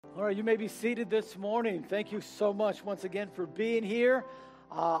All right, you may be seated this morning. Thank you so much once again for being here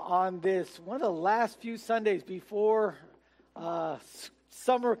on this one of the last few Sundays before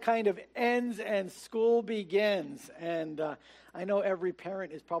summer kind of ends and school begins. And I know every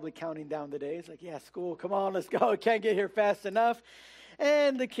parent is probably counting down the days, like, yeah, school, come on, let's go. Can't get here fast enough.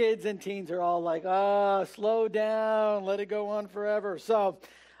 And the kids and teens are all like, slow down, let it go on forever. So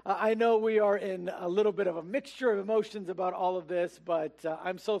I know we are in a little bit of a mixture of emotions about all of this, but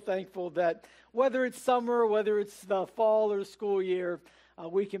I'm so thankful that whether it's summer, whether it's the fall or the school year,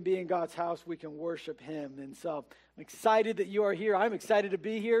 we can be in God's house, we can worship Him. And so I'm excited that you are here. I'm excited to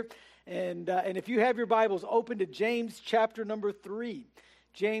be here. And if you have your Bibles, open to James chapter number 3.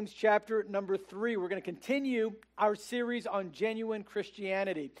 James chapter number 3. We're going to continue our series on genuine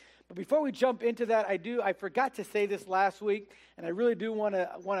Christianity. But before we jump into that, I forgot to say this last week, and I really do want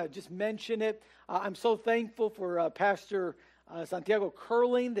to just mention it. I'm so thankful for Pastor Santiago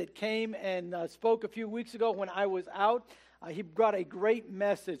Curling that came and spoke a few weeks ago when I was out. He brought a great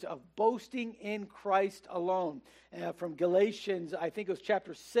message of boasting in Christ alone from Galatians, I think it was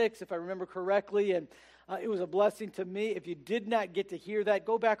chapter 6, if I remember correctly, and it was a blessing to me. If you did not get to hear that,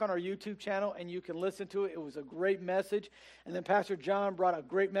 go back on our YouTube channel and you can listen to it. It was a great message. And then Pastor John brought a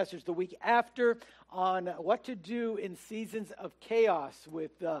great message the week after on what to do in seasons of chaos.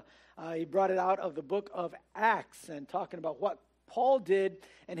 He brought it out of the book of Acts and talking about what Paul did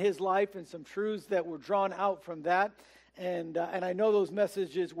in his life and some truths that were drawn out from that. And I know those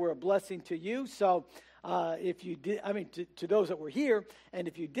messages were a blessing to you. So if you did, to those that were here, and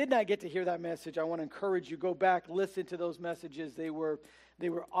if you did not get to hear that message, I want to encourage you, go back, listen to those messages. They were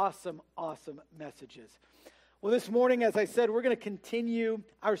awesome, awesome messages. Well, this morning, as I said, we're going to continue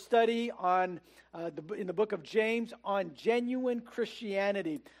our study on in the book of James on genuine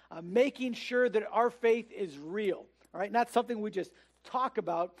Christianity, making sure that our faith is real. All right, not something we just talk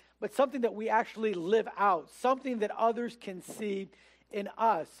about, but something that we actually live out, something that others can see in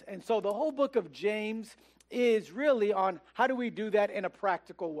us. And so the whole book of James is really on how do we do that in a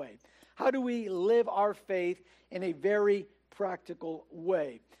practical way? How do we live our faith in a very practical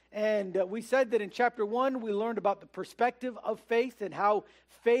way? And we said that in chapter 1, we learned about the perspective of faith and how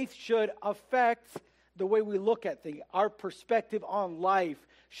faith should affect the way we look at things. Our perspective on life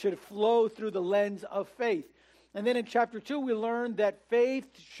should flow through the lens of faith. And then in chapter 2, we learned that faith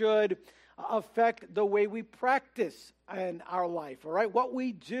should affect the way we practice in our life, all right? What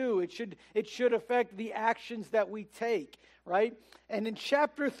we do, it should affect the actions that we take, right? And in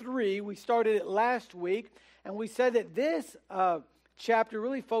chapter 3, we started it last week, and we said that this chapter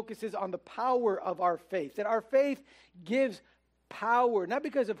really focuses on the power of our faith, that our faith gives power, not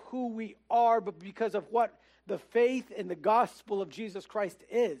because of who we are, but because of what the faith in the gospel of Jesus Christ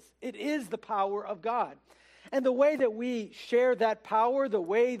is. It is the power of God. And the way that we share that power, the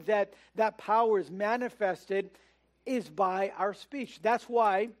way that that power is manifested is by our speech. That's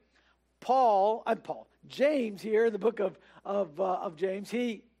why James here in the book of James,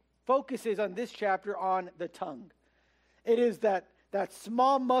 he focuses on this chapter on the tongue. It is that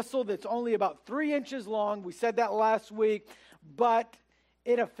small muscle that's only about 3 inches long. We said that last week, but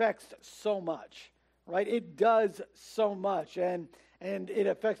it affects so much, right? It does so much. And it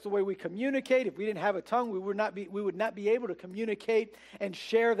affects the way we communicate. If we didn't have a tongue, we would not be able to communicate and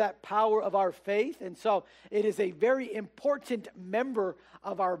share that power of our faith. And so it is a very important member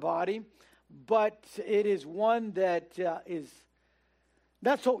of our body, but it is one that is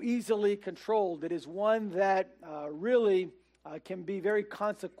not so easily controlled. It is one that really can be very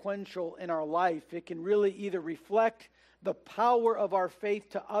consequential in our life. It can really either reflect the power of our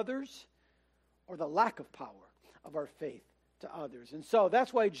faith to others or the lack of power of our faith to others. And so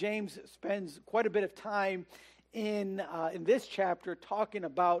that's why James spends quite a bit of time in this chapter talking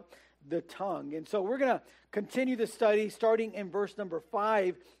about the tongue. And so we're going to continue the study starting in verse number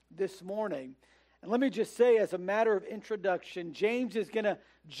 5 this morning. And let me just say, as a matter of introduction, James is going to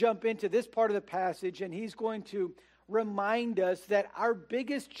jump into this part of the passage, and he's going to remind us that our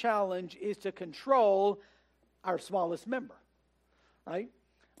biggest challenge is to control our smallest member, right?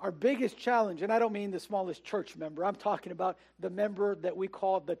 Our biggest challenge, and I don't mean the smallest church member. I'm talking about the member that we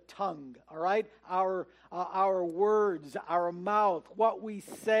call the tongue, all right? Our words, our mouth, what we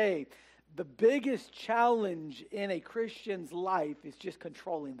say. The biggest challenge in a Christian's life is just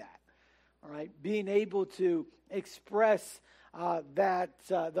controlling that, all right? Being able to express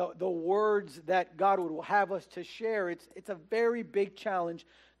the words that God would have us to share. It's a very big challenge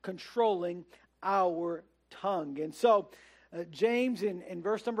controlling our tongue. And so James in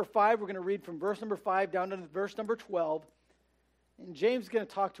verse number 5, we're going to read from verse number 5 down to verse number 12. And James is going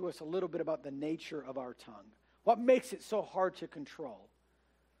to talk to us a little bit about the nature of our tongue. What makes it so hard to control?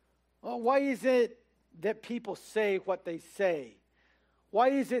 Well, why is it that people say what they say? Why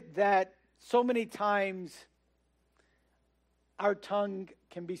is it that so many times our tongue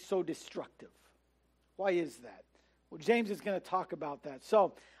can be so destructive? Why is that? Well, James is going to talk about that.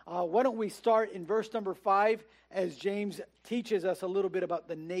 So why don't we start in verse number 5 as James teaches us a little bit about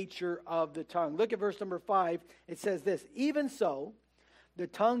the nature of the tongue. Look at verse number 5. It says this, "Even so, the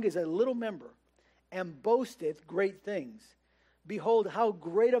tongue is a little member, and boasteth great things. Behold, how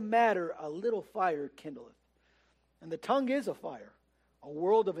great a matter a little fire kindleth. And the tongue is a fire, a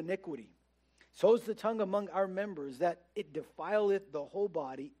world of iniquity. So is the tongue among our members, that it defileth the whole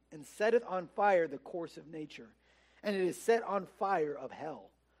body, and setteth on fire the course of nature. And it is set on fire of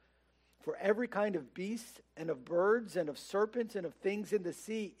hell. For every kind of beast, and of birds, and of serpents, and of things in the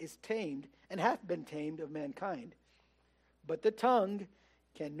sea is tamed, and hath been tamed of mankind. But the tongue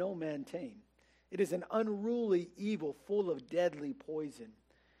can no man tame. It is an unruly evil, full of deadly poison.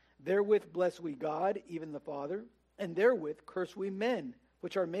 Therewith bless we God, even the Father, and therewith curse we men,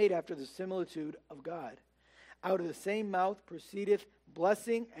 which are made after the similitude of God. Out of the same mouth proceedeth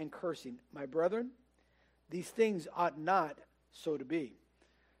blessing and cursing. My brethren, these things ought not so to be.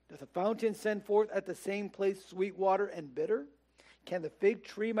 Doth a fountain send forth at the same place sweet water and bitter? Can the fig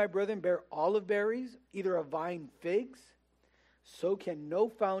tree, my brethren, bear olive berries, either a vine figs? So can no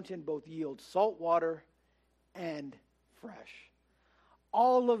fountain both yield salt water and fresh."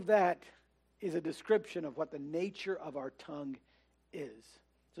 All of that is a description of what the nature of our tongue is.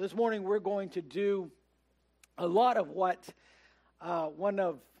 So this morning we're going to do a lot of what I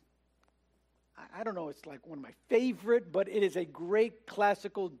don't know, it's like one of my favorite, but it is a great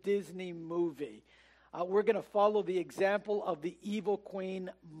classical Disney movie. We're going to follow the example of the evil queen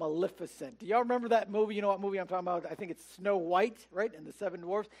Maleficent. Do y'all remember that movie? You know what movie I'm talking about? I think it's Snow White, right? And the Seven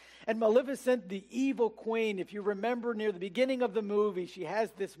Dwarfs. And Maleficent, the evil queen, if you remember near the beginning of the movie, she has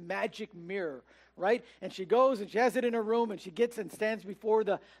this magic mirror, right? And she goes and she has it in her room, and she gets and stands before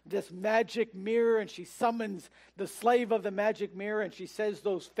this magic mirror, and she summons the slave of the magic mirror, and she says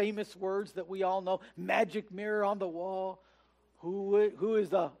those famous words that we all know, "Magic mirror on the wall, who is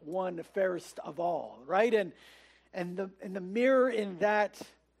the one fairest of all," right? And the mirror in that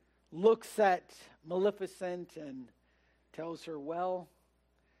looks at Maleficent and tells her, "Well,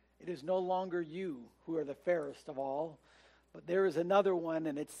 it is no longer you who are the fairest of all, but there is another one,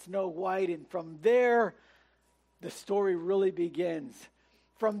 and it's Snow White." And from there, the story really begins.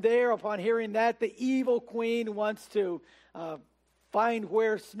 From there, upon hearing that, the evil queen wants to find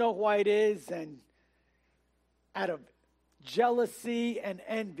where Snow White is, and out of jealousy and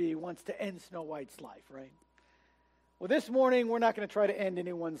envy wants to end Snow White's life, right? Well, this morning, we're not going to try to end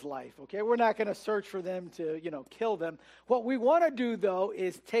anyone's life, okay? We're not going to search for them to, kill them. What we want to do, though,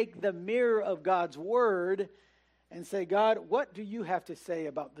 is take the mirror of God's word and say, "God, what do you have to say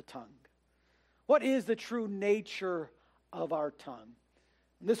about the tongue? What is the true nature of our tongue?"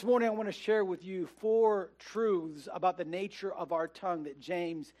 And this morning, I want to share with you 4 truths about the nature of our tongue that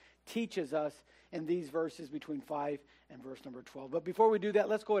James teaches us in these verses between 5 and verse number 12. But before we do that,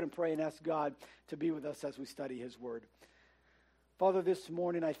 let's go ahead and pray and ask God to be with us as we study his word. Father, this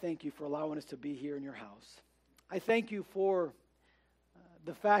morning I thank you for allowing us to be here in your house. I thank you for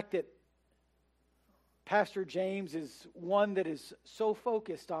the fact that Pastor James is one that is so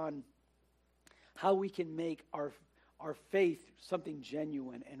focused on how we can make our faith something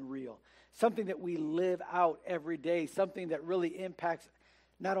genuine and real, something that we live out every day, something that really impacts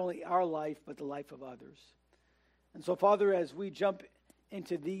not only our life, but the life of others. And so, Father, as we jump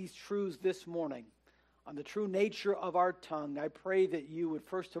into these truths this morning on the true nature of our tongue, I pray that you would,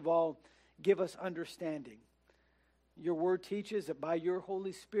 first of all, give us understanding. Your word teaches that by your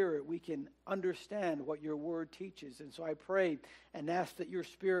Holy Spirit we can understand what your word teaches. And so I pray and ask that your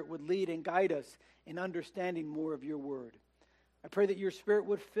Spirit would lead and guide us in understanding more of your word. I pray that your Spirit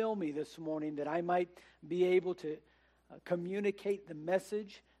would fill me this morning, that I might be able to communicate the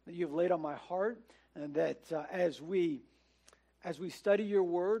message that you've laid on my heart, and that as we study your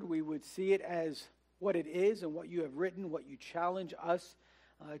word, we would see it as what it is and what you have written, what you challenge us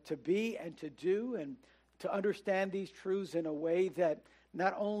to be and to do, and to understand these truths in a way that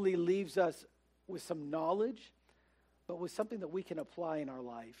not only leaves us with some knowledge, but with something that we can apply in our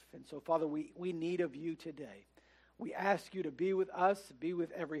life. And so, Father, we need of you today. We ask you to be with us, be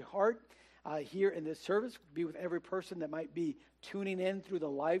with every heart here in this service, be with every person that might be tuning in through the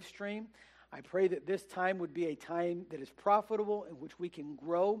live stream. I pray that this time would be a time that is profitable, in which we can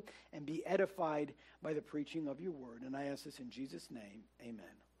grow and be edified by the preaching of your word. And I ask this in Jesus' name, amen.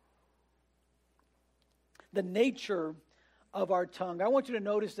 The nature of our tongue. I want you to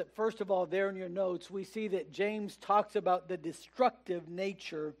notice that, first of all, there in your notes, we see that James talks about the destructive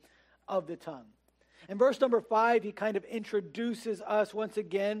nature of the tongue. In verse number 5, he kind of introduces us once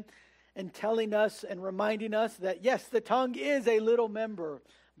again and telling us and reminding us that, yes, the tongue is a little member,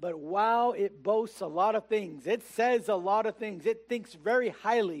 but wow, it boasts a lot of things. It says a lot of things. It thinks very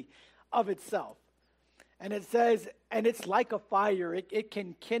highly of itself. And it says, and it's like a fire. It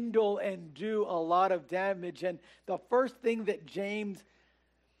can kindle and do a lot of damage. And the first thing that James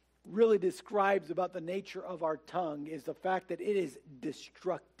really describes about the nature of our tongue is the fact that it is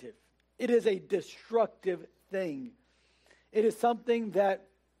destructive. It is a destructive thing. It is something that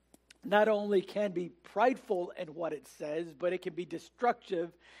not only can be prideful in what it says, but it can be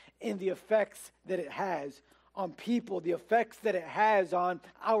destructive in the effects that it has on people, the effects that it has on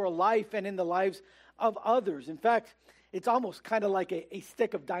our life and in the lives of others. In fact, it's almost kind of like a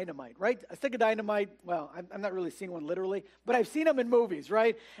stick of dynamite, right? A stick of dynamite, well, I'm not really seeing one literally, but I've seen them in movies,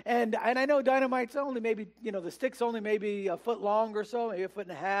 right? And I know dynamite's only maybe, the stick's only maybe a foot long or so, maybe a foot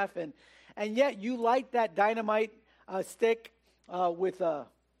and a half. And yet you light that dynamite stick with a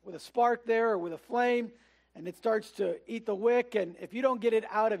spark there or with a flame, and it starts to eat the wick. And if you don't get it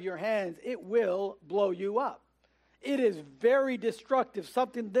out of your hands, it will blow you up. It is very destructive,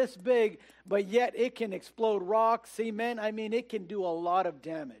 something this big, but yet it can explode rocks, cement. I mean, it can do a lot of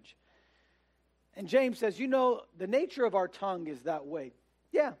damage. And James says, the nature of our tongue is that way.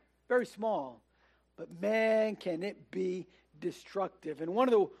 Yeah, very small, but man, can it be destructive. And one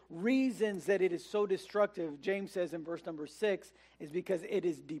of the reasons that it is so destructive, James says in verse number 6, is because it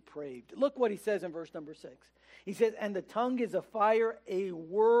is depraved. Look what he says in verse number 6. He says, and the tongue is a fire, a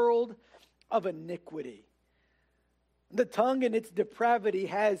world of iniquity. The tongue in its depravity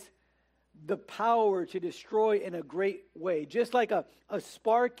has the power to destroy in a great way. Just like a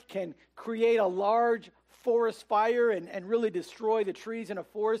spark can create a large forest fire and really destroy the trees in a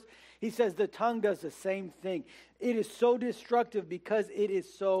forest, he says the tongue does the same thing. It is so destructive because it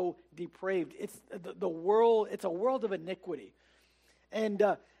is so depraved. It's the world. It's a world of iniquity. And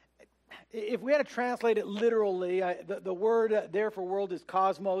if we had to translate it literally, the word there for world is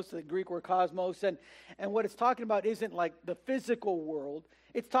cosmos, the Greek word cosmos. And what it's talking about isn't like the physical world.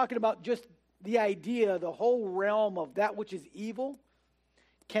 It's talking about just the idea, the whole realm of that which is evil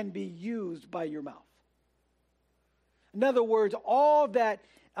can be used by your mouth. In other words, all that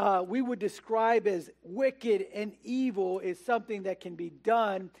we would describe as wicked and evil is something that can be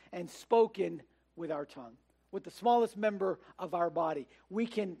done and spoken with our tongue. With the smallest member of our body, we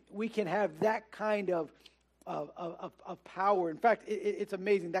can have that kind of power. In fact, it's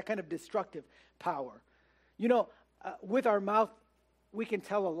amazing, that kind of destructive power. With our mouth, we can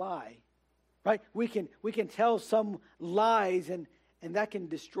tell a lie, right? We can tell some lies, and that can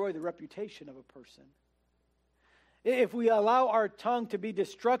destroy the reputation of a person. If we allow our tongue to be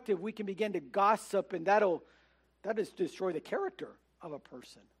destructive, we can begin to gossip, and that'll destroy the character of a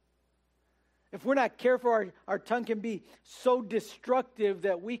person. If we're not careful, our tongue can be so destructive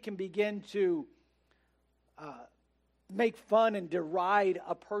that we can begin to make fun and deride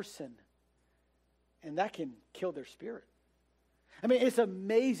a person. And that can kill their spirit. I mean, it's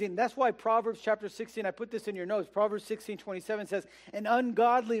amazing. That's why Proverbs chapter 16, I put this in your notes. Proverbs 16:27 says, an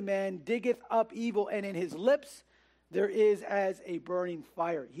ungodly man diggeth up evil, and in his lips there is as a burning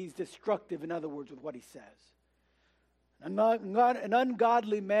fire. He's destructive, in other words, with what he says. An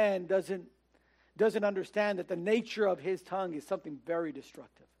ungodly man doesn't understand that the nature of his tongue is something very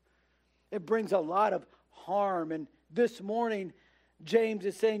destructive. It brings a lot of harm. And this morning, James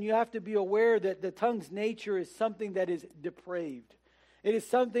is saying you have to be aware that the tongue's nature is something that is depraved. It is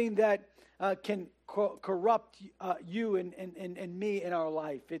something that can corrupt you and me in our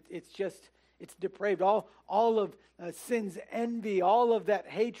life. It's depraved. All of sin's envy, all of that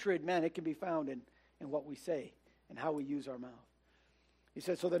hatred, man, it can be found in what we say and how we use our mouth. He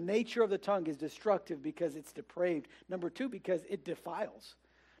says, so the nature of the tongue is destructive because it's depraved. Number 2, because it defiles.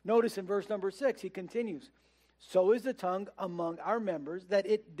 Notice in verse number 6, he continues, so is the tongue among our members, that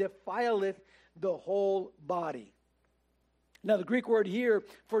it defileth the whole body. Now, the Greek word here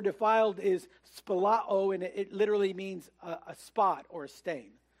for defiled is spilao, and it literally means a spot or a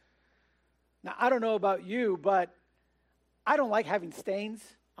stain. Now, I don't know about you, but I don't like having stains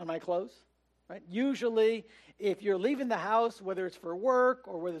on my clothes. Right? Usually, if you're leaving the house, whether it's for work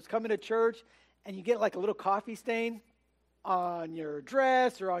or whether it's coming to church, and you get like a little coffee stain on your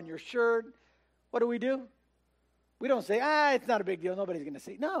dress or on your shirt, what do? We don't say, it's not a big deal, nobody's going to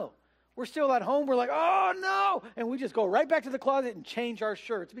see. No, we're still at home, we're like, oh no, and we just go right back to the closet and change our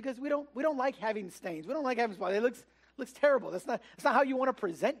shirts because we don't like having stains. We don't like having spots. It looks terrible. That's not how you want to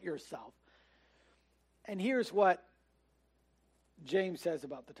present yourself. And here's what James says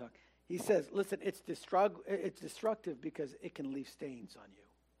about the tongue. He says, listen, it's destructive because it can leave stains on you.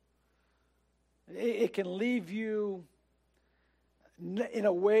 It can leave you in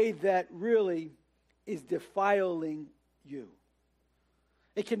a way that really is defiling you.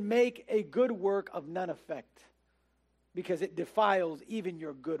 It can make a good work of none effect because it defiles even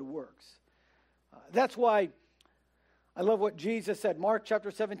your good works. That's why I love what Jesus said. Mark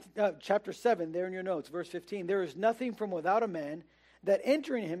chapter 7, there in your notes, verse 15. There is nothing from without a man that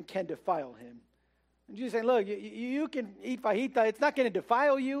entering him can defile him. And Jesus saying, look, you can eat fajita. It's not going to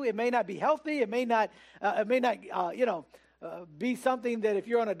defile you. It may not be healthy. It may not be something that if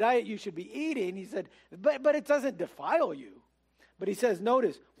you're on a diet you should be eating. He said, but it doesn't defile you. But he says,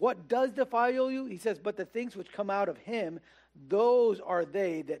 notice, what does defile you? He says, but the things which come out of him, those are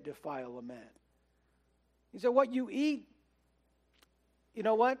they that defile a man. He said, what you eat, you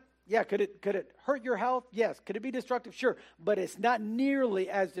know what? Yeah, could it hurt your health? Yes. Could it be destructive? Sure. But it's not nearly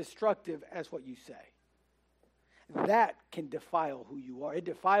as destructive as what you say. That can defile who you are. It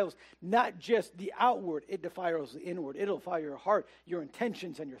defiles not just the outward, it defiles the inward. It'll defile your heart, your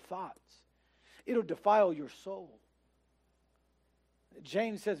intentions, and your thoughts. It'll defile your soul.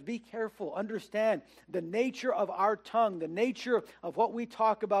 James says, be careful, understand the nature of our tongue, the nature of what we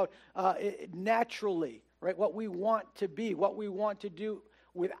talk about naturally, right? What we want to be, what we want to do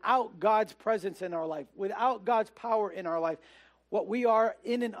without God's presence in our life, without God's power in our life. What we are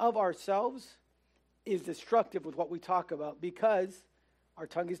in and of ourselves is destructive with what we talk about because our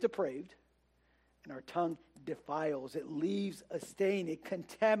tongue is depraved and our tongue defiles. It leaves a stain. It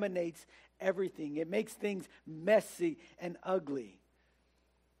contaminates everything. It makes things messy and ugly.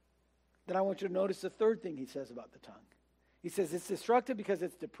 Then I want you to notice the third thing he says about the tongue. He says it's destructive because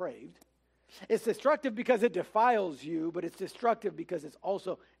it's depraved. It's destructive because it defiles you, but it's destructive because it's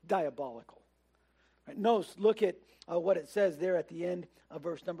also diabolical. Right? Notice, look at what it says there at the end of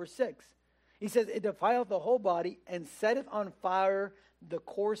verse number 6. He says, it defileth the whole body and setteth on fire the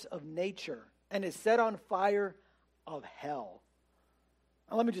course of nature and is set on fire of hell.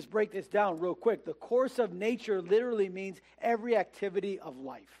 Now, let me just break this down real quick. The course of nature literally means every activity of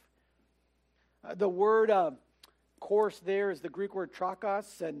life. The word course there is the Greek word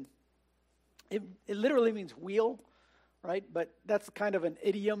trachos, and it literally means wheel, right? But that's kind of an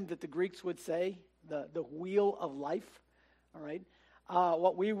idiom that the Greeks would say, the wheel of life, all right?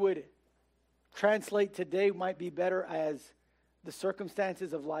 What we would translate today might be better as the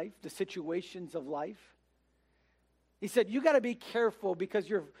circumstances of life, the situations of life. He said, you got to be careful because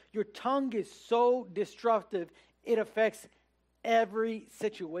your tongue is so destructive, it affects every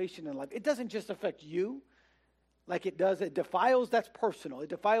situation in life. It doesn't just affect you like it does. It defiles, that's personal. It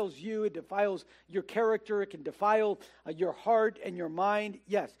defiles you. It defiles your character. It can defile your heart and your mind.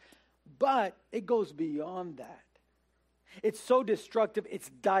 Yes, but it goes beyond that. It's so destructive, it's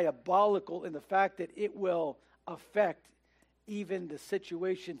diabolical in the fact that it will affect even the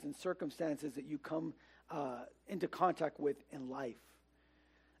situations and circumstances that you come into contact with in life.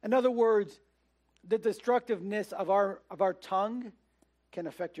 In other words, the destructiveness of our tongue can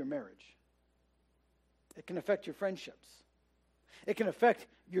affect your marriage. It can affect your friendships. It can affect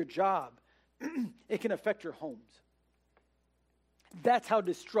your job. It can affect your homes. That's how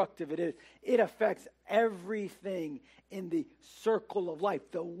destructive it is. It affects everything in the circle of life,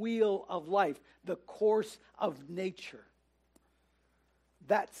 the wheel of life, the course of nature.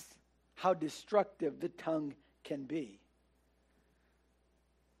 That's how destructive the tongue can be.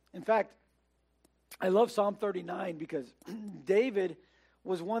 In fact, I love Psalm 39 because David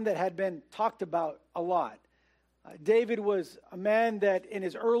was one that had been talked about a lot. David was a man that in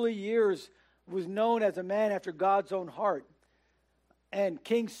his early years was known as a man after God's own heart. And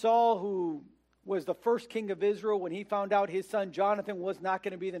King Saul, who was the first king of Israel, when he found out his son Jonathan was not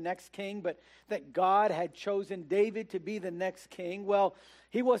going to be the next king, but that God had chosen David to be the next king, well,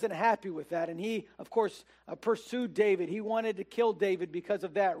 he wasn't happy with that. And he, of course, pursued David. He wanted to kill David because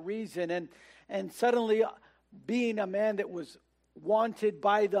of that reason. And suddenly, being a man that was wanted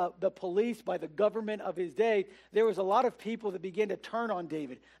by the police, by the government of his day, there was a lot of people that began to turn on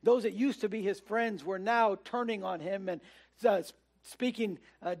David. Those that used to be his friends were now turning on him and speaking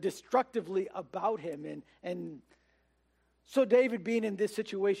destructively about him. And so David, being in this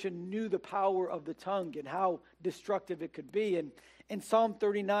situation, knew the power of the tongue and how destructive it could be. And in Psalm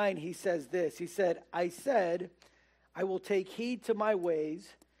 39, he says this. He said, I will take heed to my ways,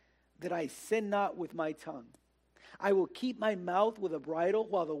 that I sin not with my tongue. I will keep my mouth with a bridle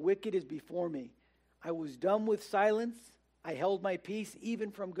while the wicked is before me. I was dumb with silence. I held my peace even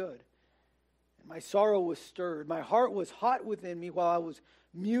from good. And my sorrow was stirred. My heart was hot within me while I was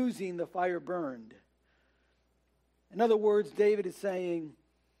musing, the fire burned. In other words, David is saying,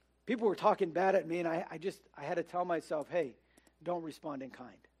 people were talking bad at me, and I had to tell myself, hey, don't respond in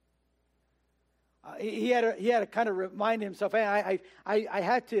kind. He had to kind of remind himself, hey, I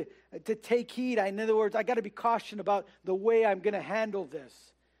had to take heed. In other words, I got to be cautious about the way I'm going to handle this.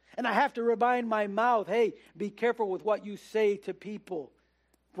 And I have to remind my mouth, hey, be careful with what you say to people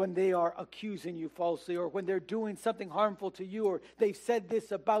when they are accusing you falsely, or when they're doing something harmful to you, or they've said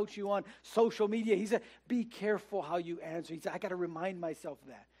this about you on social media. He said, be careful how you answer. He said, I got to remind myself of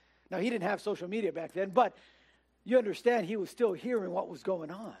that. Now, he didn't have social media back then, but you understand he was still hearing what was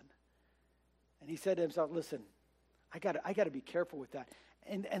going on. And he said to himself, listen, I got to be careful with that.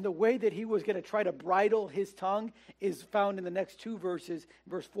 And the way that he was going to try to bridle his tongue is found in the next two verses,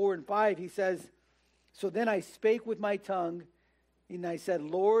 verse 4 and 5. He says, so then I spake with my tongue, and I said,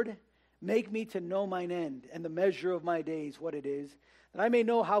 Lord, make me to know mine end and the measure of my days, what it is, that I may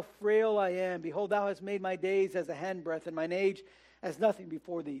know how frail I am. Behold, thou hast made my days as a handbreadth, and mine age as nothing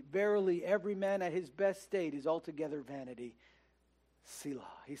before thee. Verily, every man at his best state is altogether vanity. Selah.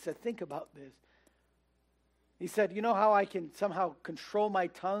 He said, think about this. He said, you know how I can somehow control my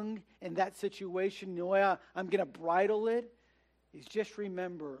tongue in that situation? The way I'm going to bridle it is just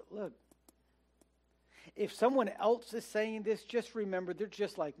remember, look, if someone else is saying this, just remember they're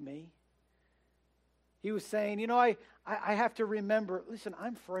just like me. He was saying, you know, I have to remember, listen,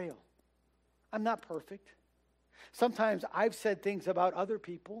 I'm frail. I'm not perfect. Sometimes I've said things about other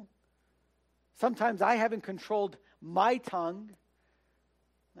people. Sometimes I haven't controlled my tongue.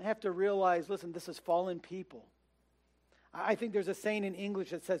 I have to realize, listen, this is fallen people. I think there's a saying in English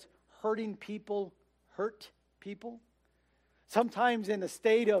that says, hurting people hurt people. Sometimes in a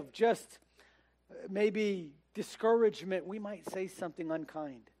state of just maybe discouragement, we might say something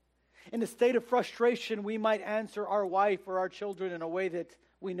unkind. In a state of frustration, we might answer our wife or our children in a way that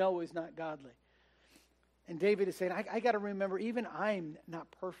we know is not godly. And David is saying, I got to remember, even I'm not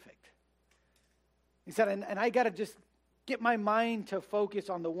perfect. He said, and I got to just get my mind to focus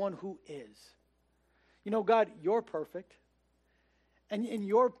on the one who is. You know, God, you're perfect. And in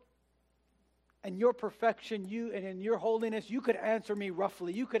your perfection, and in your holiness, you could answer me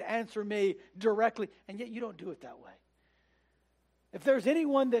roughly. You could answer me directly. And yet you don't do it that way. If there's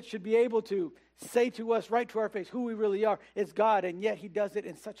anyone that should be able to say to us right to our face who we really are, it's God. And yet he does it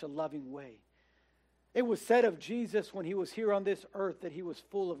in such a loving way. It was said of Jesus when he was here on this earth that he was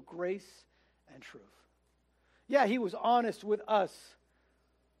full of grace and truth. Yeah, he was honest with us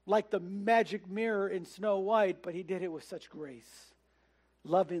like the magic mirror in Snow White, but he did it with such grace,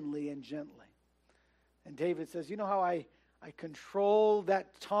 lovingly and gently. And David says, you know how I control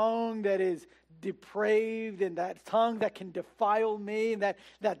that tongue that is depraved, and that tongue that can defile me, and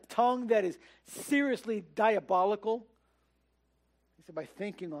that tongue that is seriously diabolical? He said, by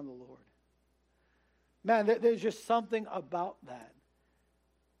thinking on the Lord. Man, there's just something about that.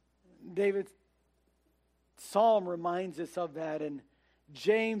 David's psalm reminds us of that, and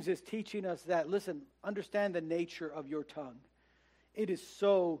James is teaching us that. Listen, understand the nature of your tongue. It is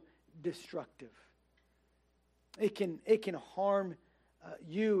so destructive. It can harm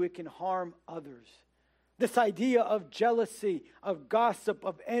you. It can harm others. This idea of jealousy, of gossip,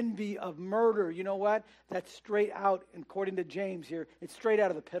 of envy, of murder, you know what? That's straight out, according to James here, it's straight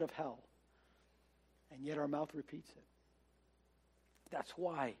out of the pit of hell. And yet our mouth repeats it. That's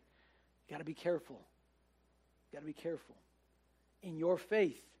why you got to be careful. You got to be careful. In your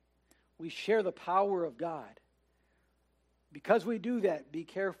faith, we share the power of God. Because we do that, be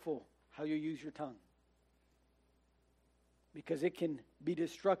careful how you use your tongue. Because it can be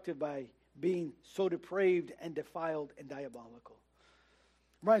destructive by being so depraved and defiled and diabolical.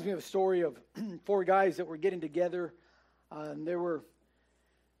 Reminds me of a story of 4 guys that were getting together. And they were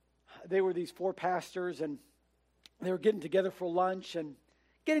these 4 pastors, and they were getting together for lunch and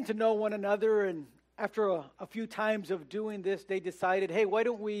getting to know one another. And after a few times of doing this, they decided, hey, why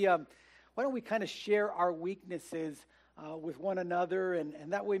don't we kind of share our weaknesses with one another,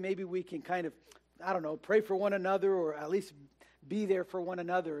 and that way maybe we can kind of, I don't know, pray for one another, or at least be there for one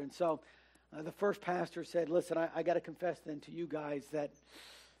another. And so the first pastor said, listen, I got to confess then to you guys that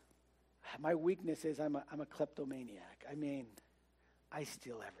my weakness is I'm a kleptomaniac. I mean, I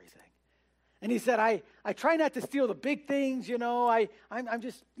steal everything. And he said, I try not to steal the big things, you know. I'm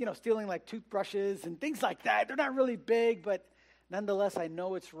just, stealing like toothbrushes and things like that. They're not really big, but nonetheless, I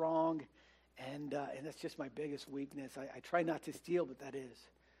know it's wrong. And that's just my biggest weakness. I try not to steal, but that is.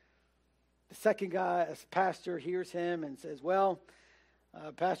 The second guy, as pastor, hears him and says, well,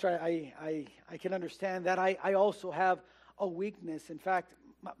 Pastor, I can understand that. I also have a weakness. In fact,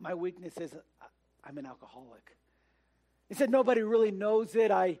 my weakness is I'm an alcoholic. He said, nobody really knows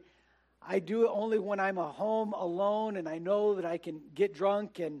it. I do it only when I'm at home alone, and I know that I can get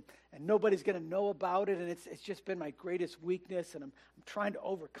drunk and nobody's going to know about it, and it's just been my greatest weakness, and I'm I'm trying to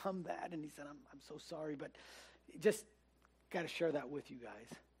overcome that. And he said, I'm so sorry, but just got to share that with you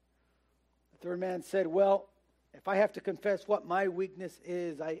guys. The third man said, well, if I have to confess what my weakness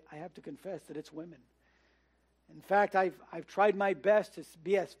is, I have to confess that it's women. In fact, I've tried my best to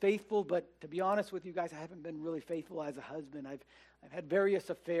be as faithful, but to be honest with you guys, I haven't been really faithful as a husband. I've had various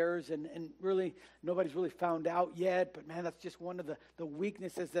affairs, and really nobody's really found out yet. But man, that's just one of the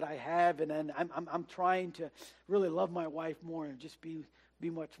weaknesses that I have, and I'm trying to really love my wife more and just be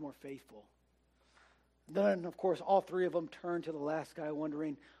much more faithful. Then, of course, all three of them turned to the last guy,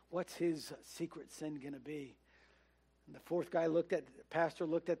 wondering what's his secret sin going to be. And the fourth guy pastor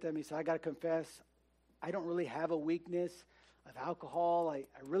looked at them. He said, I got to confess, I don't really have a weakness of alcohol. I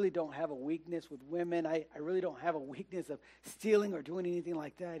really don't have a weakness with women. I really don't have a weakness of stealing or doing anything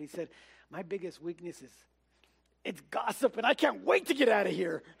like that. He said, my biggest weakness is it's gossip, and I can't wait to get out of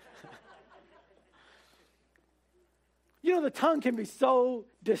here. You know, the tongue can be so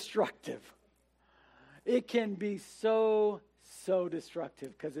destructive. It can be so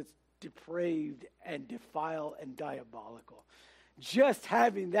destructive because it's depraved and defiled and diabolical. Just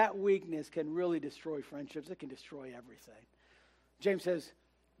having that weakness can really destroy friendships. It can destroy everything. James says,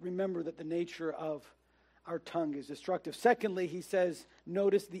 remember that the nature of our tongue is destructive. Secondly, he says,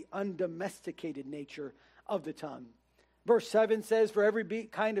 notice the undomesticated nature of the tongue. Verse 7 says, for every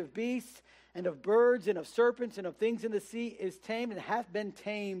kind of beast and of birds and of serpents and of things in the sea is tamed and hath been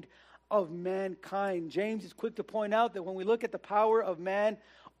tamed of mankind. James is quick to point out that when we look at the power of man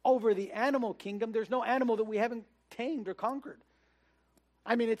over the animal kingdom, there's no animal that we haven't tamed or conquered.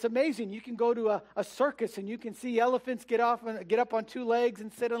 I mean, it's amazing. You can go to a circus and you can see elephants get up on two legs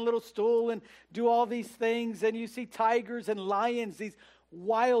and sit on a little stool and do all these things. And you see tigers and lions, these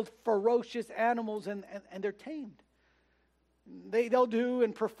wild, ferocious animals, and they're tamed. They'll do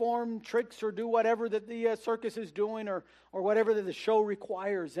and perform tricks or do whatever that the circus is doing or whatever that the show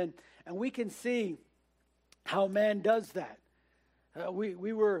requires. And we can see how man does that.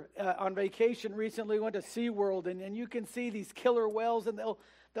 We were on vacation recently, went to SeaWorld, and you can see these killer whales, and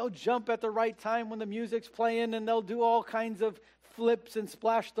they'll jump at the right time when the music's playing, and they'll do all kinds of flips and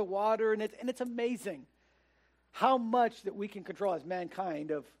splash the water, and it's amazing how much that we can control as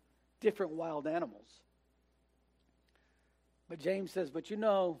mankind of different wild animals. But James says, but you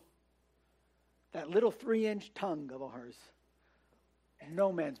know, that little 3-inch tongue of ours,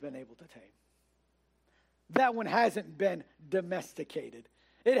 no man's been able to tame. That one hasn't been domesticated.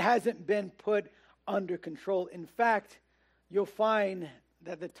 It hasn't been put under control. In fact, you'll find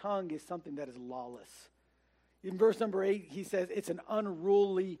that the tongue is something that is lawless. In verse number 8, he says it's an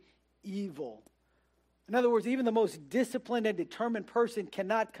unruly evil. In other words, even the most disciplined and determined person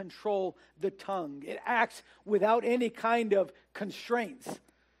cannot control the tongue. It acts without any kind of constraints.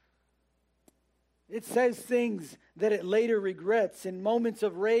 It says things that it later regrets. In moments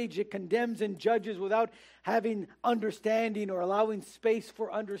of rage, it condemns and judges without having understanding or allowing space for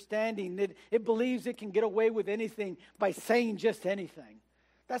understanding. It believes it can get away with anything by saying just anything.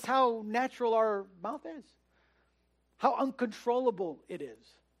 That's how natural our mouth is, how uncontrollable it is.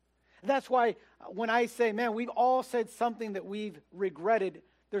 That's why when I say, man, we've all said something that we've regretted,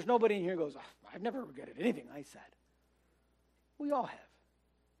 there's nobody in here who goes, I've never regretted anything I said. We all have.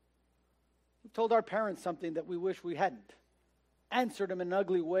 We told our parents something that we wish we hadn't. Answered them in an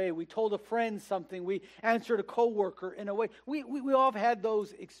ugly way. We told a friend something. We answered a coworker in a way. We all have had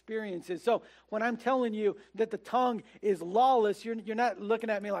those experiences. So when I'm telling you that the tongue is lawless, you're not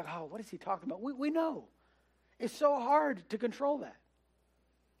looking at me like, oh, what is he talking about? We know. It's so hard to control that.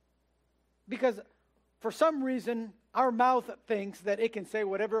 Because for some reason, our mouth thinks that it can say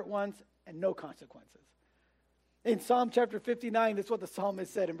whatever it wants and no consequences. In Psalm chapter 59, that's what the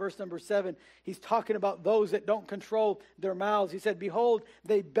psalmist said in verse number 7. He's talking about those that don't control their mouths. He said, behold,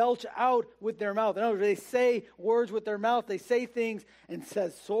 they belch out with their mouth. In other words, they say words with their mouth. They say things and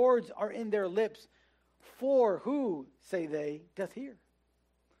says swords are in their lips. For who, say they, doth hear?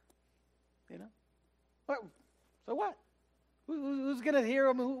 You know? So what? Who's going to hear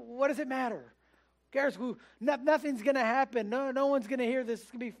them? What does it matter? Who cares? Nothing's going to happen. No one's going to hear this.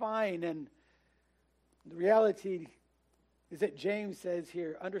 It's going to be fine. And the reality is that James says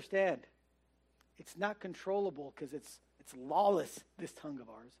here, understand, it's not controllable because it's lawless, this tongue of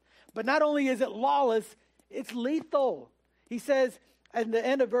ours. But not only is it lawless, it's lethal. He says at the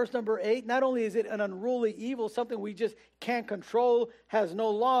end of verse number 8, not only is it an unruly evil, something we just can't control, has no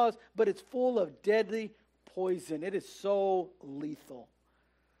laws, but it's full of deadly poison. It is so lethal.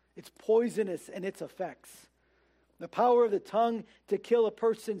 It's poisonous in its effects. The power of the tongue to kill a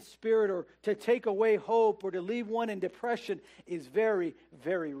person's spirit or to take away hope or to leave one in depression is very,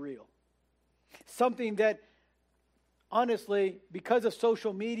 very real. Something that honestly, because of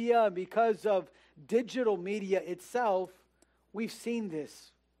social media and because of digital media itself, we've seen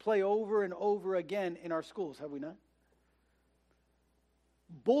this play over and over again in our schools, have we not?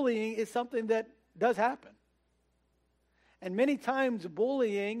 Bullying is something that does happen. And many times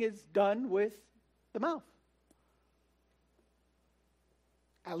bullying is done with the mouth.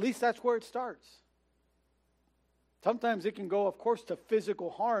 At least that's where it starts. Sometimes it can go, of course, to physical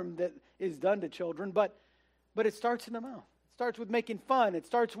harm that is done to children, but it starts in the mouth. It starts with making fun. It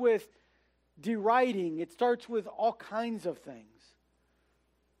starts with deriding. It starts with all kinds of things.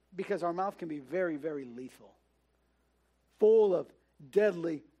 Because our mouth can be very, very lethal, full of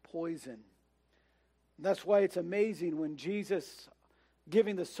deadly poison. And that's why it's amazing when Jesus,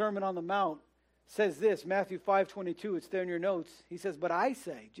 giving the Sermon on the Mount, says this, Matthew 5:22, it's there in your notes. He says, but I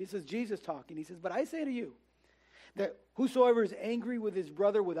say, Jesus talking, he says, but I say to you, that whosoever is angry with his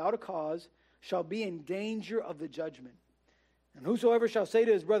brother without a cause shall be in danger of the judgment. And whosoever shall say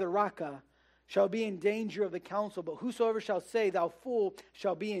to his brother, Raca, shall be in danger of the council. But whosoever shall say, thou fool,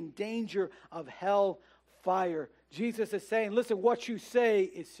 shall be in danger of hell fire. Jesus is saying, listen, what you say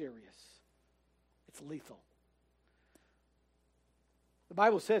is serious. It's lethal. The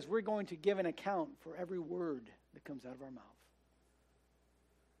Bible says we're going to give an account for every word that comes out of our mouth.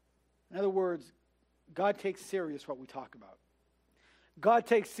 In other words, God takes serious what we talk about. God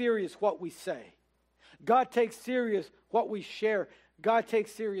takes serious what we say. God takes serious what we share. God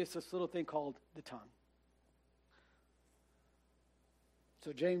takes serious this little thing called the tongue.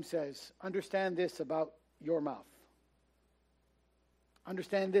 So James says, understand this about your mouth.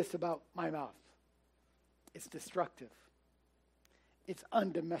 Understand this about my mouth. It's destructive. It's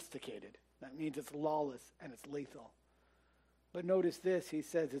undomesticated. That means it's lawless and it's lethal. But notice this, he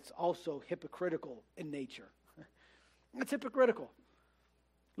says it's also hypocritical in nature. It's hypocritical.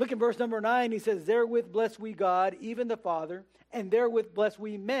 Look in verse number 9, he says, therewith bless we God, even the Father, and therewith bless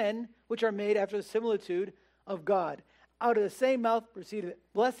we men, which are made after the similitude of God. Out of the same mouth proceeded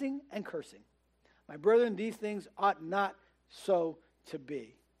blessing and cursing. My brethren, these things ought not so to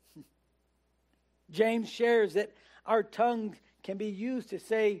be. James shares that our tongue can be used to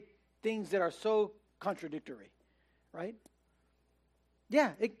say things that are so contradictory, right?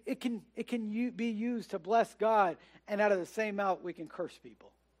 Yeah, it can be used to bless God, and out of the same mouth we can curse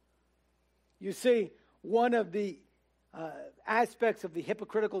people. You see, one of the aspects of the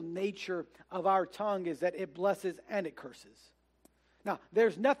hypocritical nature of our tongue is that it blesses and it curses. Now,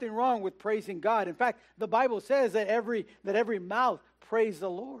 there's nothing wrong with praising God. In fact, the Bible says that every mouth praise the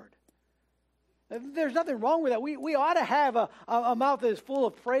Lord. There's nothing wrong with that. We ought to have a mouth that is full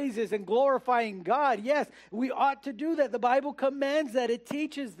of praises and glorifying God. Yes, we ought to do that. The Bible commands that. It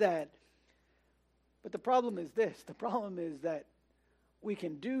teaches that. But the problem is this. The problem is that we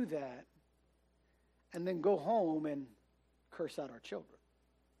can do that and then go home and curse out our children.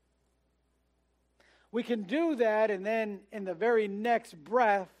 We can do that and then in the very next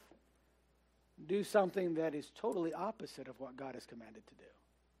breath do something that is totally opposite of what God has commanded to do.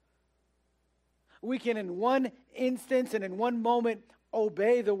 We can in one instance and in one moment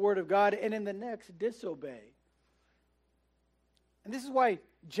obey the word of God and in the next disobey. And this is why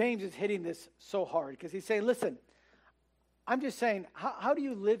James is hitting this so hard, because he's saying, listen, I'm just saying, how do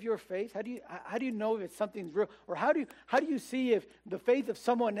you live your faith? How do you know if something's real? Or how do you see if the faith of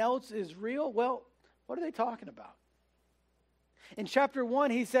someone else is real? Well, what are they talking about? In chapter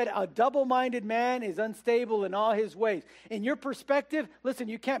 1, he said, a double-minded man is unstable in all his ways. In your perspective, listen,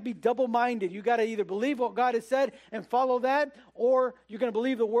 you can't be double-minded. You got to either believe what God has said and follow that, or you're going to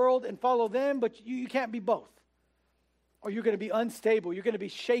believe the world and follow them, but you can't be both. Or you're going to be unstable. You're going to be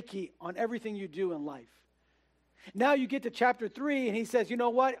shaky on everything you do in life. Now you get to chapter 3, and he says, you know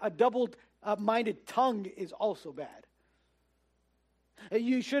what? A double-minded tongue is also bad.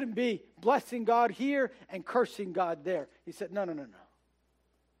 You shouldn't be blessing God here and cursing God there. He said, no.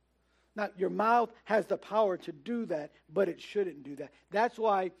 Now, your mouth has the power to do that, but it shouldn't do that. That's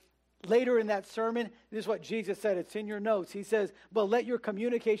why later in that sermon, this is what Jesus said. It's in your notes. He says, but let your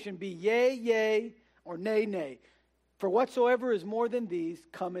communication be yea, yea, or nay, nay. For whatsoever is more than these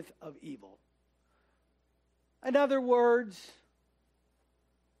cometh of evil. In other words,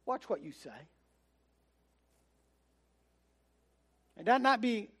 watch what you say. And that not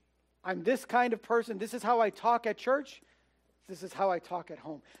be, I'm this kind of person. This is how I talk at church. This is how I talk at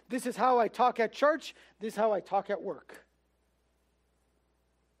home. This is how I talk at church. This is how I talk at work.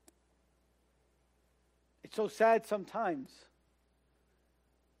 It's so sad sometimes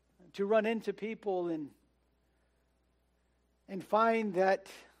to run into people and find that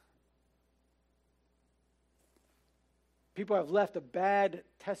people have left a bad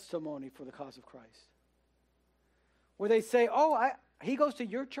testimony for the cause of Christ. where they say, oh, he goes to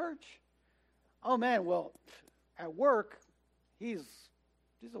your church? Oh, man, well, at work, this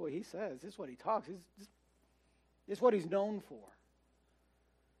is the way he says. This is what he talks. This is what he's known for.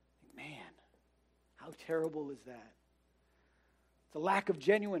 Man, how terrible is that? It's a lack of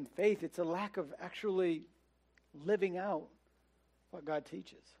genuine faith. It's a lack of actually living out what God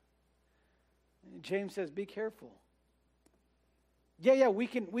teaches. And James says, be careful. Yeah, we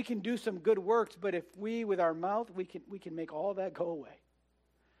can do some good works, but if we, with our mouth, we can make all that go away.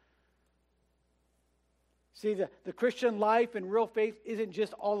 See, the Christian life and real faith isn't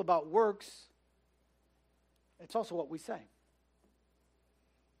just all about works. It's also what we say.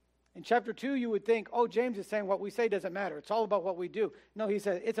 In chapter 2, you would think, oh, James is saying what we say doesn't matter. It's all about what we do. No, he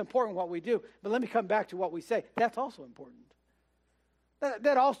says it's important what we do. But let me come back to what we say. That's also important.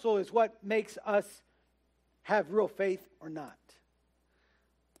 That also is what makes us have real faith or not.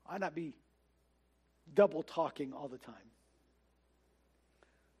 I not be double talking all the time.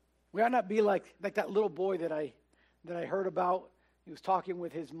 We ought not be like that little boy that I heard about. He was talking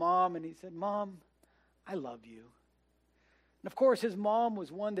with his mom, and he said, Mom, I love you. And of course, his mom was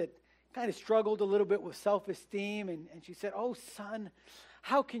one that kind of struggled a little bit with self-esteem, and she said, oh, son,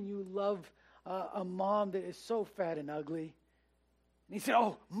 how can you love a mom that is so fat and ugly? And he said,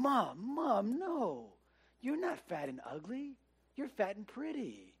 oh, Mom, no. You're not fat and ugly. You're fat and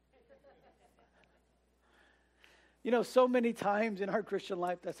pretty. You know, so many times in our Christian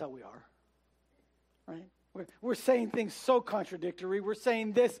life, that's how we are, right? We're saying things so contradictory. We're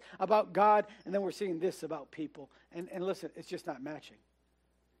saying this about God, and then we're saying this about people. And listen, it's just not matching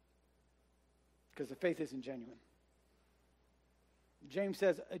because the faith isn't genuine. James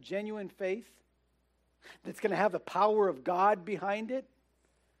says a genuine faith that's going to have the power of God behind it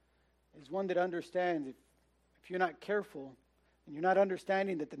is one that understands if you're not careful and you're not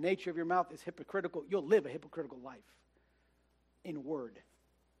understanding that the nature of your mouth is hypocritical, you'll live a hypocritical life in word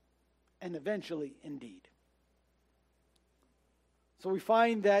and eventually in deed. So we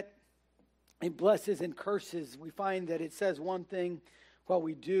find that it blesses and curses. We find that it says one thing while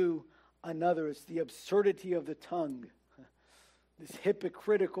we do another. It's the absurdity of the tongue, this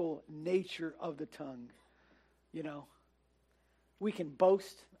hypocritical nature of the tongue. You know, we can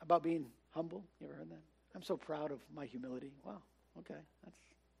boast about being humble. You ever heard that? I'm so proud of my humility. Wow, okay, that's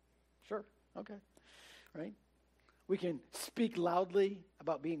sure, okay, right? We can speak loudly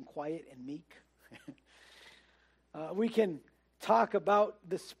about being quiet and meek. We can talk about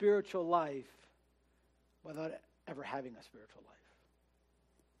the spiritual life without ever having a spiritual life.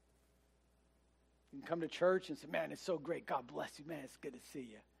 You can come to church and say, man, it's so great. God bless you. Man, it's good to see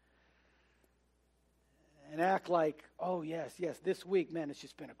you. And act like, oh, yes, this week, man, it's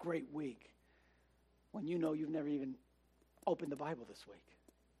just been a great week. When you know you've never even opened the Bible this week.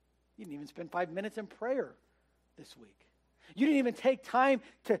 You didn't even spend 5 minutes in prayer this week. You didn't even take time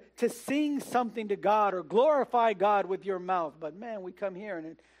to sing something to God or glorify God with your mouth. But man, we come here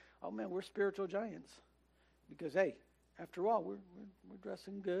and oh man, we're spiritual giants. Because hey, after all, we're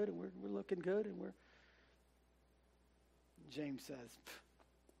dressing good and we're looking good and James says,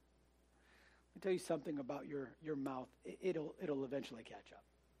 let me tell you something about your mouth. It'll eventually catch up.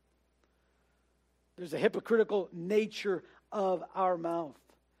 There's a hypocritical nature of our mouth.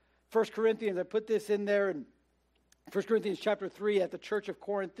 1 Corinthians, I put this in there in 1 Corinthians chapter 3 at the church of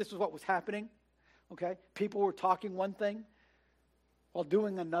Corinth. This is what was happening. Okay? People were talking one thing while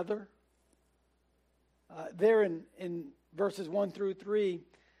doing another. There in verses 1 through 3,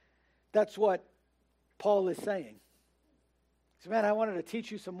 that's what Paul is saying. He said, man, I wanted to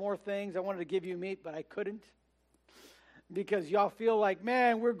teach you some more things. I wanted to give you meat, but I couldn't. Because y'all feel like,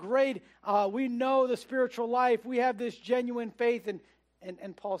 man, we're great. We know the spiritual life. We have this genuine faith.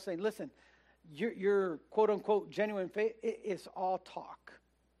 And Paul's saying, listen, your quote-unquote genuine faith, it's all talk.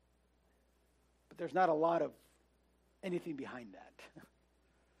 But there's not a lot of anything behind that.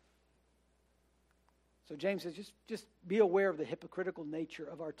 So James says, just be aware of the hypocritical nature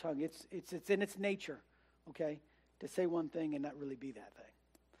of our tongue. It's in its nature, okay, to say one thing and not really be that thing.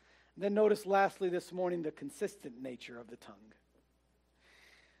 And then notice lastly this morning the consistent nature of the tongue.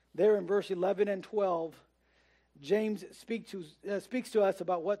 There in verse 11 and 12, James speaks to us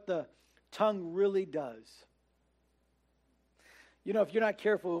about what the tongue really does. You know, if you're not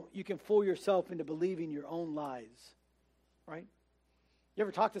careful, you can fool yourself into believing your own lies, right? You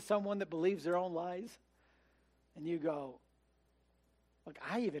ever talk to someone that believes their own lies? And you go, look,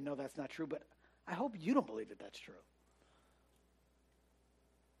 I even know that's not true, but I hope you don't believe that that's true.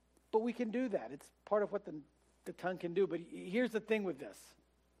 But we can do that. It's part of what the tongue can do. But here's the thing with this.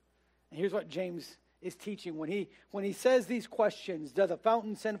 And here's what James is teaching when he says these questions. Does a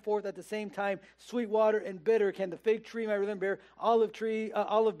fountain send forth at the same time sweet water and bitter? Can the fig tree, my brethren, bear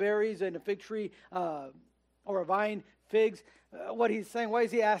olive berries, and a fig tree or a vine figs? What he's saying, why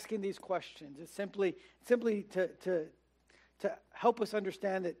is he asking these questions? It's simply to help us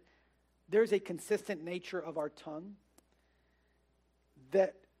understand that there's a consistent nature of our tongue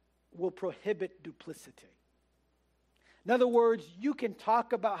that will prohibit duplicity. In other words, you can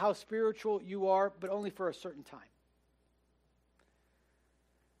talk about how spiritual you are, but only for a certain time,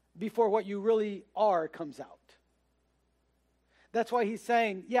 before what you really are comes out. That's why he's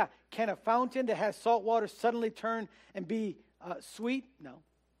saying, yeah, can a fountain that has salt water suddenly turn and be sweet? No.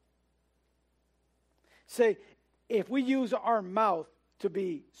 Say, if we use our mouth to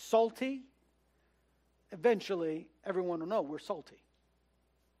be salty, eventually everyone will know we're salty.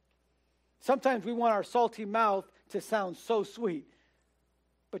 Sometimes we want our salty mouth to sound so sweet,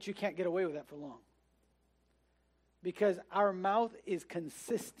 but you can't get away with that for long. Because our mouth is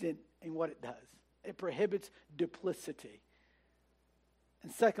consistent in what it does. It prohibits duplicity.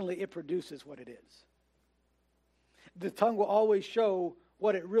 And secondly, it produces what it is. The tongue will always show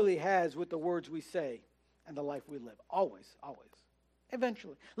what it really has with the words we say and the life we live. Always, always.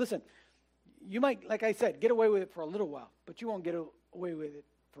 Eventually. Listen, you might, like I said, get away with it for a little while, but you won't get away with it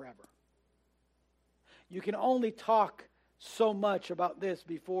forever. You can only talk so much about this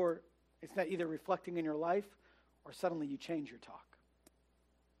before it's not either reflecting in your life or suddenly you change your talk.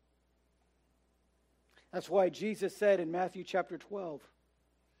 That's why Jesus said in Matthew chapter 12,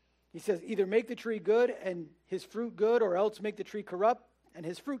 he says, either make the tree good and his fruit good, or else make the tree corrupt and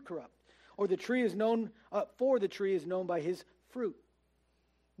his fruit corrupt. Or the tree is known, for the tree is known by his fruit.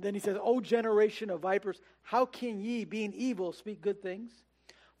 Then he says, O generation of vipers, how can ye, being evil, speak good things?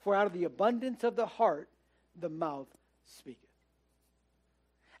 For out of the abundance of the heart, the mouth speaketh.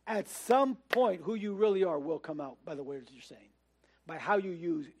 At some point, who you really are will come out by the words you're saying, by how you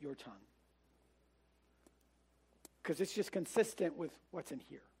use your tongue. Because it's just consistent with what's in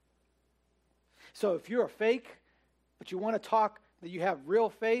here. So if you're a fake, but you want to talk that you have real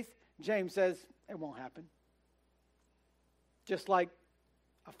faith, James says it won't happen. Just like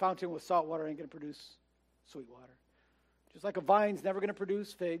a fountain with salt water ain't going to produce sweet water. Just like a vine's never going to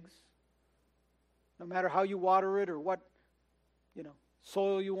produce figs. No matter how you water it or what,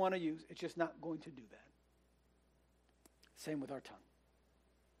 soil you want to use, it's just not going to do that. Same with our tongue.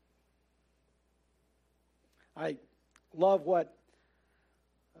 I love what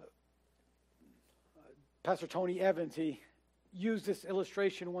Pastor Tony Evans, he used this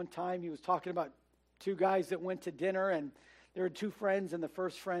illustration one time. He was talking about two guys that went to dinner, and there were two friends, and the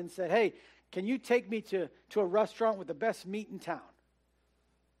first friend said, hey, can you take me to a restaurant with the best meat in town?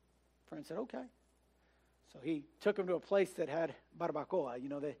 Friend said, okay. So he took him to a place that had barbacoa.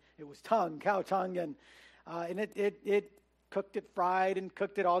 It was tongue, cow tongue, and it cooked it fried and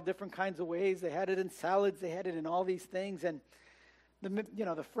cooked it all different kinds of ways. They had it in salads. They had it in all these things. And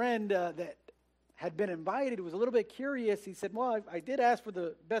the friend that had been invited was a little bit curious. He said, well, I did ask for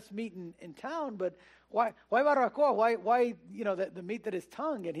the best meat in town, but why barbacoa? Why the meat that is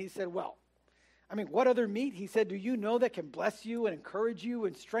tongue? And he said, well, what other meat? He said, do you know that can bless you and encourage you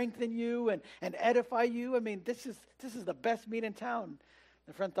and strengthen you and edify you? This is the best meat in town.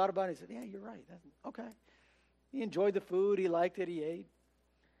 The friend thought about it. He said, yeah, you're right. Okay. He enjoyed the food. He liked it. He ate.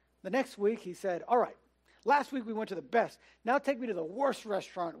 The next week, he said, all right, last week we went to the best. Now take me to the worst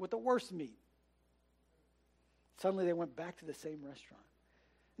restaurant with the worst meat. Suddenly they went back to the same restaurant.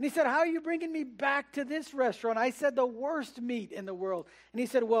 And he said, how are you bringing me back to this restaurant? I said the worst meat in the world. And he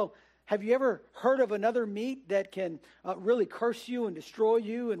said, well, have you ever heard of another meat that can really curse you and destroy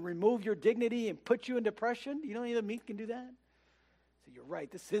you and remove your dignity and put you in depression? You know any other meat can do that? I said, you're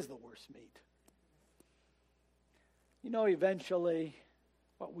right, this is the worst meat. Eventually,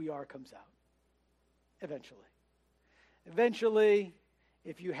 what we are comes out. Eventually. Eventually,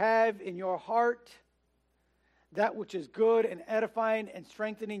 if you have in your heart that which is good and edifying and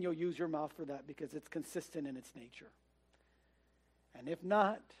strengthening, you'll use your mouth for that because it's consistent in its nature. And if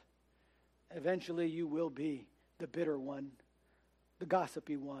not, eventually you will be the bitter one, the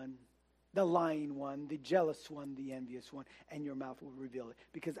gossipy one, the lying one, the jealous one, the envious one, and your mouth will reveal it.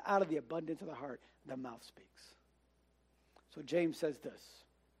 Because out of the abundance of the heart, the mouth speaks. So James says this.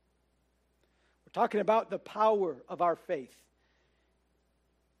 We're talking about the power of our faith.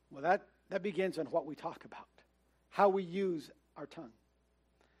 Well, that begins on what we talk about, how we use our tongue.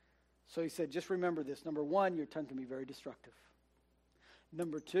 So he said, just remember this. Number one, your tongue can be very destructive.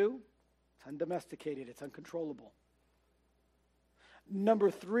 Number two, it's undomesticated. It's uncontrollable.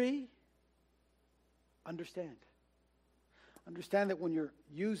 Number three, understand. Understand that when you're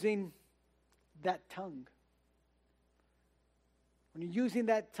using that tongue. When you're using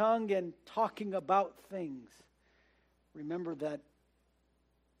that tongue and talking about things, remember that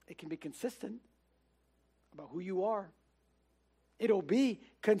it can be consistent about who you are. It'll be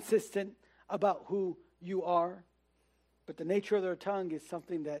consistent about who you are. But the nature of their tongue is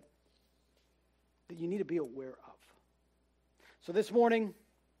something that you need to be aware of. So this morning,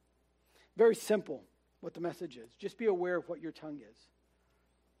 very simple what the message is. Just be aware of what your tongue is.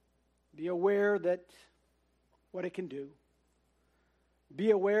 Be aware that what it can do.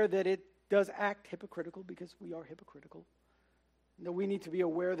 Be aware that it does act hypocritical, because we are hypocritical. That we need to be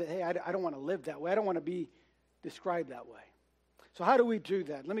aware that, hey, I don't want to live that way. I don't want to be described that way. So how do we do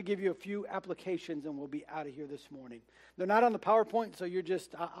that? Let me give you a few applications and we'll be out of here this morning. They're not on the PowerPoint, so you're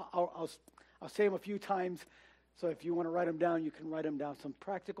just, I'll say them a few times. So if you want to write them down, you can write them down. Some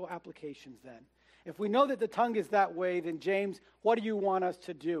practical applications then. If we know that the tongue is that way, then James, what do you want us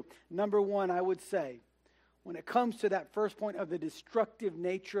to do? Number one, I would say, when it comes to that first point of the destructive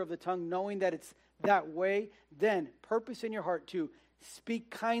nature of the tongue, knowing that it's that way, then purpose in your heart to speak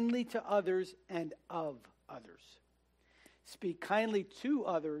kindly to others and of others. Speak kindly to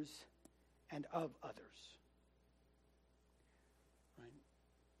others and of others. Right?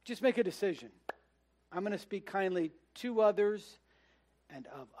 Just make a decision. I'm going to speak kindly to others and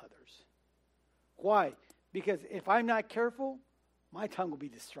of others. Why? Because if I'm not careful, my tongue will be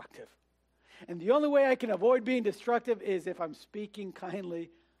destructive. And the only way I can avoid being destructive is if I'm speaking kindly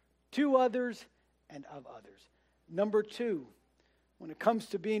to others and of others. Number two, when it comes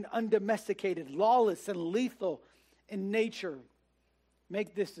to being undomesticated, lawless, and lethal in nature,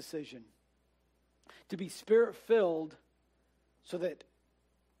 make this decision. To be spirit-filled so that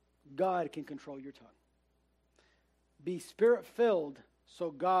God can control your tongue. Be spirit-filled so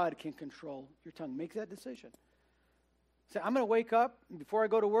God can control your tongue. Make that decision. Say, I'm going to wake up, and before I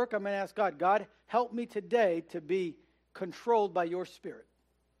go to work, I'm going to ask God, God, help me today to be controlled by your Spirit.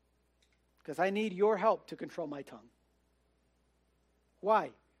 Because I need your help to control my tongue.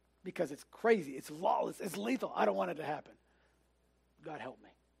 Why? Because it's crazy, it's lawless, it's lethal. I don't want it to happen. God help me.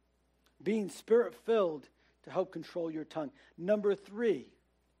 Being Spirit-filled to help control your tongue. Number three,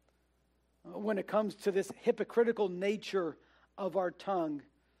 when it comes to this hypocritical nature of our tongue,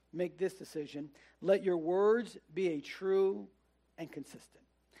 make this decision. Let your words be a true and consistent.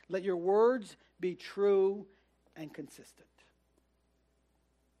 Let your words be true and consistent.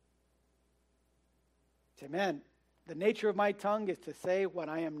 Say, man, the nature of my tongue is to say what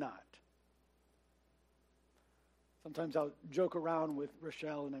I am not. Sometimes I'll joke around with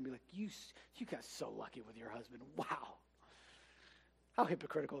Rochelle and I'll be like, you got so lucky with your husband. Wow. How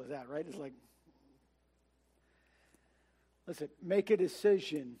hypocritical is that, right? It's like, listen, make a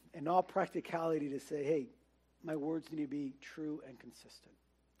decision in all practicality to say, hey, my words need to be true and consistent.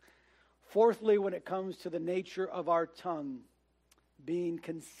 Fourthly, when it comes to the nature of our tongue, being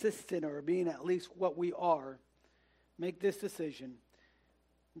consistent or being at least what we are, make this decision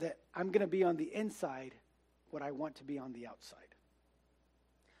that I'm going to be on the inside what I want to be on the outside.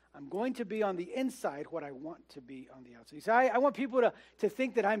 I'm going to be on the inside what I want to be on the outside. You say, I want people to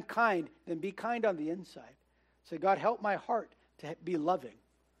think that I'm kind, then be kind on the inside. Say, God, help my heart to be loving.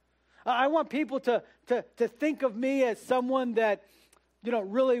 I want people to think of me as someone that,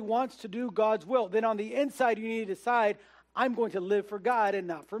 really wants to do God's will. Then on the inside, you need to decide, I'm going to live for God and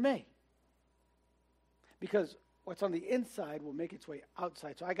not for me. Because what's on the inside will make its way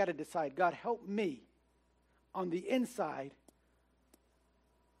outside. So I got to decide, God, help me on the inside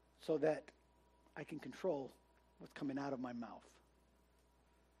so that I can control what's coming out of my mouth.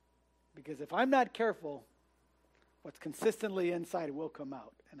 Because if I'm not careful, what's consistently inside will come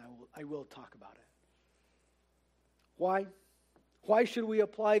out, and I will talk about it. Why? Why should we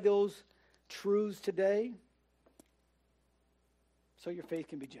apply those truths today? So your faith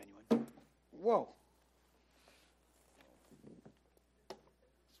can be genuine. Whoa.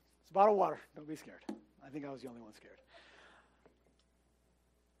 It's a bottle of water. Don't be scared. I think I was the only one scared.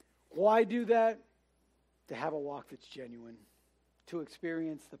 Why do that? To have a walk that's genuine. To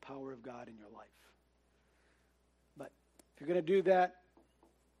experience the power of God in your life. But if you're going to do that,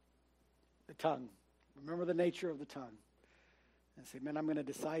 the tongue. Remember the nature of the tongue. And say, man, I'm going to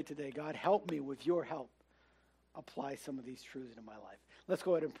decide today, God, help me with your help. Apply some of these truths into my life. Let's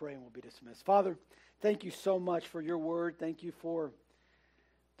go ahead and pray and we'll be dismissed. Father, thank you so much for your word. Thank you for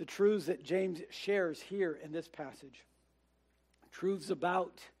the truths that James shares here in this passage. Truths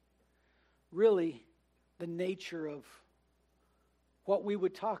about really the nature of what we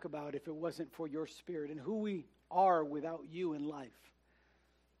would talk about if it wasn't for your Spirit, and who we are without you in life,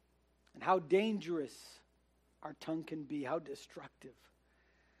 and how dangerous our tongue can be, how destructive.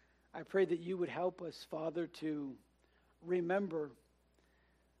 I pray that you would help us, Father, to remember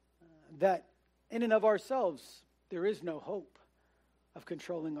that in and of ourselves, there is no hope of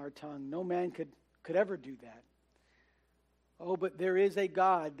controlling our tongue. No man could ever do that. Oh, but there is a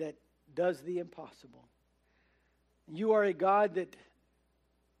God that does the impossible. You are a God that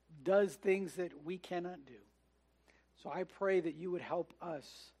does things that we cannot do. So I pray that you would help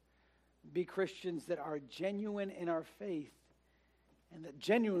us be Christians that are genuine in our faith and that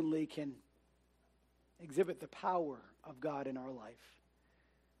genuinely can exhibit the power of God in our life.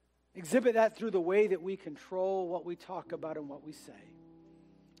 Exhibit that through the way that we control what we talk about and what we say.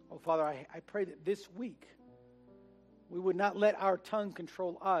 Oh, Father, I pray that this week we would not let our tongue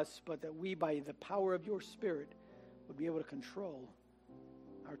control us, but that we, by the power of your Spirit, would be able to control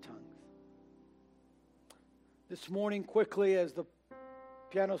our tongues. This morning, quickly, as the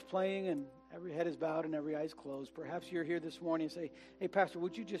piano's playing and every head is bowed and every eye is closed, perhaps you're here this morning and say, hey, Pastor,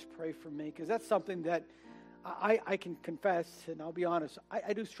 would you just pray for me? Because that's something that I can confess, and I'll be honest,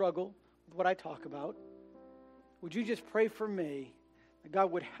 I do struggle with what I talk about. Would you just pray for me that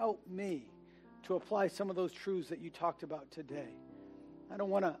God would help me to apply some of those truths that you talked about today? I don't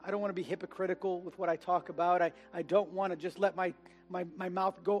want to be hypocritical with what I talk about. I don't want to just let my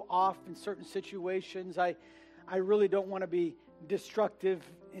mouth go off in certain situations. I really don't want to be destructive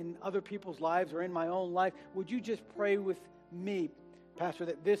in other people's lives or in my own life. Would you just pray with me, Pastor,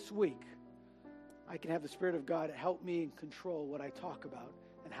 that this week I can have the Spirit of God help me and control what I talk about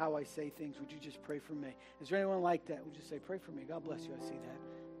and how I say things? Would you just pray for me? Is there anyone like that? Would you say, pray for me? God bless you. I see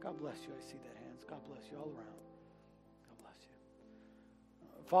that. God bless you. I see that hands. God bless you all around. God bless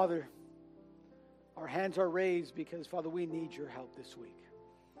you. Father, our hands are raised because, Father, we need your help this week.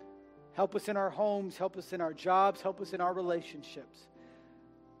 Help us in our homes. Help us in our jobs. Help us in our relationships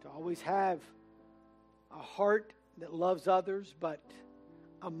to always have a heart that loves others, but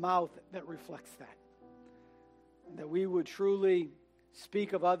a mouth that reflects that. And that we would truly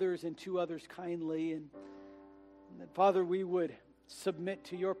speak of others and to others kindly. And that, Father, we would submit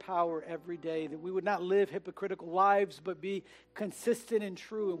to your power every day. That we would not live hypocritical lives, but be consistent and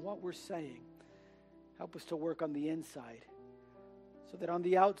true in what we're saying. Help us to work on the inside, so that on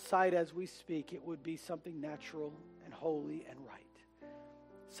the outside as we speak, it would be something natural and holy and right.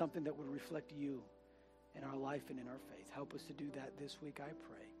 Something that would reflect you in our life and in our faith. Help us to do that this week, I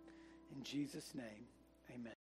pray. In Jesus' name, amen.